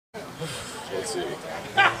Let's see.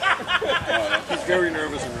 He's very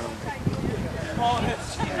nervous around.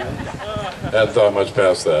 Hadn't thought much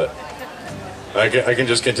past that. I can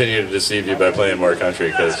just continue to deceive you by playing more country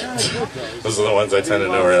because those are the ones I tend to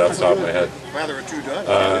know right off the top of my head. Rather a two done.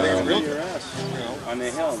 On the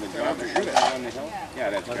hill, the job to shoot it on the hill. Yeah,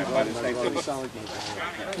 that's right. By the same thing.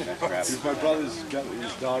 My brother's got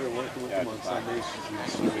his daughter working with him on Sundays.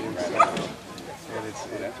 She's in Australia. And it's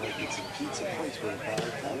a pizza place where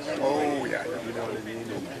Oh, yeah. you know what I mean?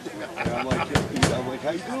 And I'm like,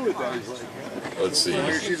 how you doing with that? He's like, Let's see.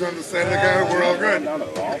 She's on the side of the guy, we're all good.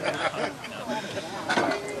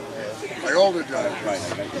 Like all the time.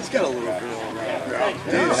 he's got a little girl around.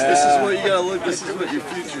 This is what you gotta look, this is what your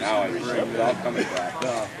future's Now gonna it's bring. all coming back.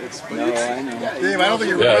 No, it's, No, I know. Dave, I don't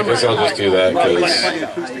think you Yeah, I remember. guess I'll just do that because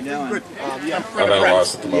Good. I'm at a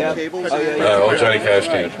loss at the moment. Old Johnny Cash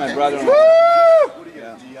team. My brother.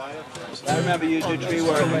 I remember you do tree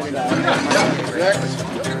work like that.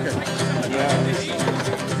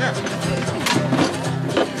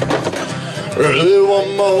 Early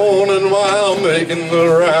one morning while making the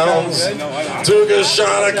rounds, took a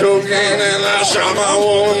shot of cocaine and I shot my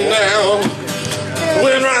woman down.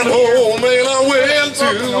 Went right home and I went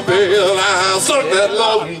to bed. I sucked that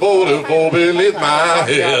loving 44 beneath my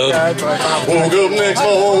head. Woke up next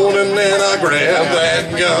morning and I grabbed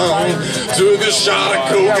that gun. Took a shot of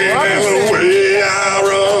cocaine and away I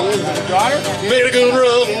run. Made a good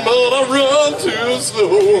run, but I run too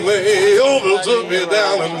slow. They overtook me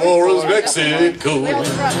down in Juarez, Mexico.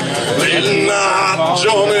 Late night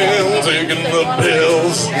joining, taking the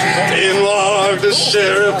pills. In walked the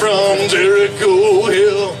sheriff from Jericho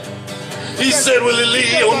Hill. He said, Willie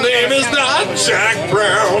Lee, your name is not Jack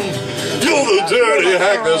Brown. You're the dirty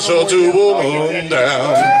hack that shot your woman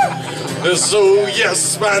down. So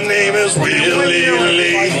yes, my name is Willie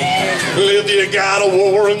Lee. If you got a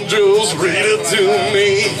warrant, just read it to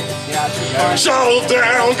me. Shot her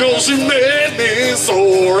down cause she made me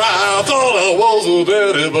sore. I thought I was a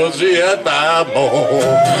daddy, but she had 5 more.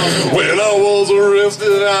 When I was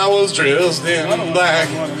arrested, I was dressed in black.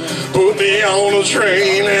 Put me on a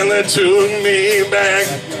train and they took me back.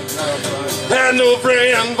 Had no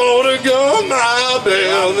friend for to go my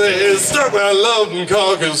bail. They stuck my loving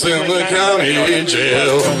carcass in the county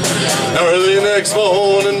jail. Early next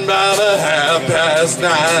morning, about 9:30,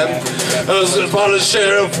 I saw the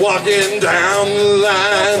sheriff walking down the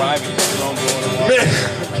line.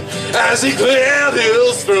 As he cleared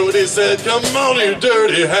his throat, he said, come on, you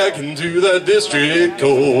dirty hack, into that district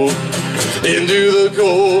court. Into the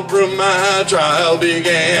courtroom my trial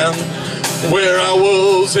began, where I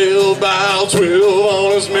was held by 12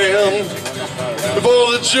 honest men.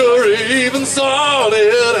 Before the jury even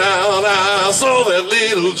started out, I saw that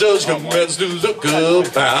little judge commence to look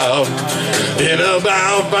about. In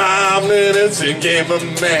about 5 minutes, in came a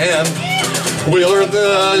man, wielding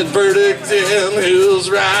the verdict in his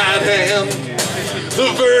right hand. The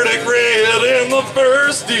verdict read in the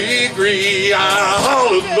first degree. I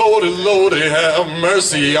hollered, Lordy, Lordy, have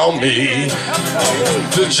mercy on me.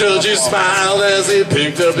 The judge, he smiled as he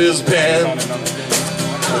picked up his pen.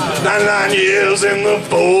 99 years in the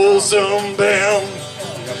Folsom pen.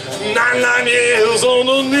 99 years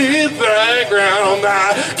underneath that ground.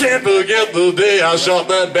 I can't forget the day I shot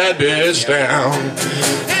that bad bitch down.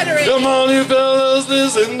 Come on, you fellas,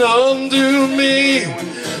 listen unto me.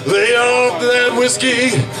 Lay off that whiskey,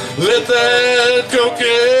 let that coke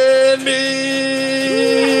get me.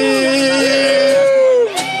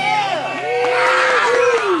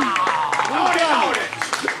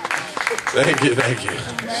 Thank you, thank you.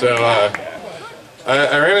 So,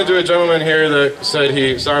 I ran into a gentleman here that said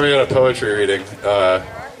he saw me at a poetry reading. I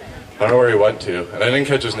don't know where he went to, and I didn't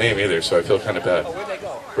catch his name either, so I feel kind of bad.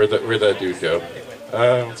 Where'd that dude go?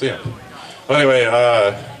 Let's see him. Well, anyway,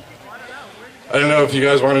 I don't know if you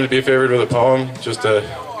guys wanted to be favored with a poem, just to...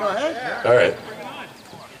 Go ahead. All right.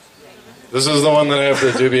 This is the one that I have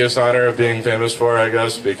the dubious honor of being famous for, I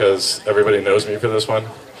guess, because everybody knows me for this one.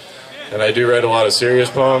 And I do write a lot of serious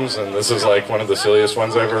poems, and this is like one of the silliest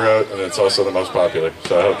ones I ever wrote, and it's also the most popular,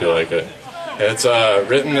 so I hope you like it. It's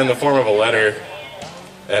written in the form of a letter,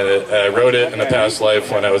 and I wrote it in a past life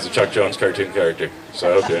when I was a Chuck Jones cartoon character, so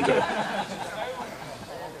I hope you enjoy it.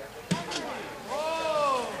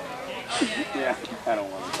 Yeah, I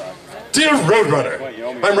don't want to talk. Dear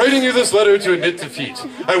Roadrunner, I'm writing you this letter to admit defeat.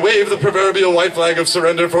 I wave the proverbial white flag of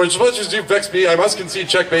surrender, for as much as you've vexed me, I must concede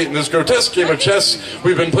checkmate in this grotesque game of chess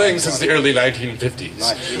we've been playing since the early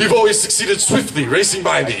 1950s. You've always succeeded swiftly, racing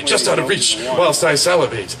by me, just out of reach, whilst I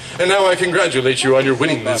salivate. And now I congratulate you on your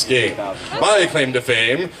winning this game. My claim to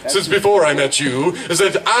fame, since before I met you, is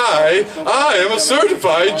that I am a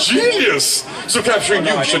certified genius. So capturing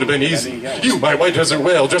you should have been easy. You, my white desert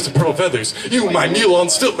whale dressed in purple feathers. You, my mule on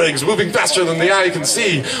stilt legs, moving faster than the eye can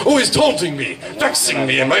see, always taunting me, vexing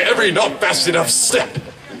me in my every not fast enough step.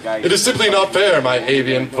 It is simply not fair, my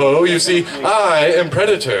avian foe. You see, I am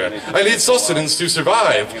Predator. I need sustenance to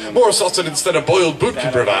survive. More sustenance than a boiled boot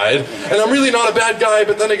can provide. And I'm really not a bad guy,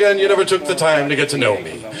 but then again, you never took the time to get to know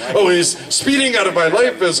me. Always speeding out of my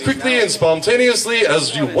life as quickly and spontaneously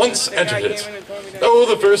as you once entered it. Oh,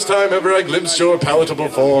 the first time ever I glimpsed your palatable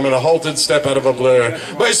form in a halted step out of a blur,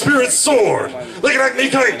 my spirit soared like an acme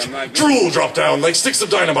kite. Drool dropped down like sticks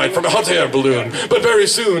of dynamite from a hot air balloon. But very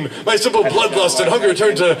soon, my simple bloodlust and hunger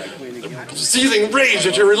turned to seething rage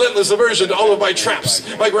at your relentless aversion to all of my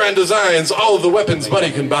traps, my grand designs, all of the weapons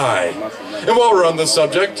money can buy. And while we're on this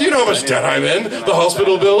subject, do you know how much debt I'm in? The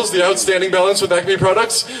hospital bills, the outstanding balance with Acme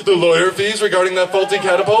products, the lawyer fees regarding that faulty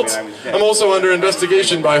catapult? I'm also under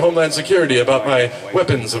investigation by Homeland Security about my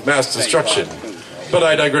weapons of mass destruction. But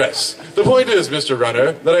I digress. The point is, Mr.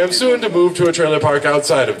 Runner, that I am soon to move to a trailer park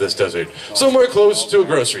outside of this desert, somewhere close to a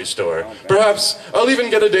grocery store. Perhaps I'll even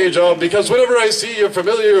get a day job, because whenever I see your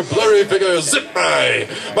familiar blurry figure zip by,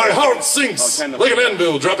 my heart sinks like an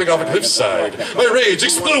anvil dropping off a cliffside. My rage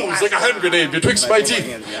explodes like a hand grenade betwixt my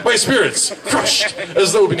teeth. My spirits crushed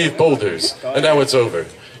as though beneath boulders. And now it's over.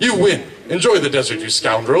 You win. Enjoy the desert, you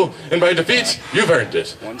scoundrel. And by defeat, you've earned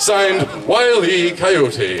it. Signed, Wile E.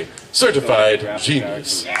 Coyote. Certified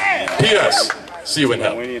genius. P.S. See you in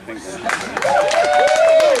hell. When do you think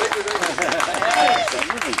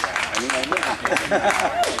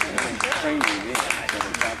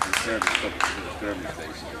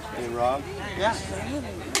Hey, Rob? Yeah.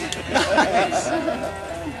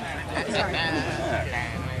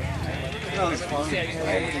 That was fun.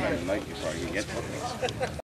 I like you before you get to this.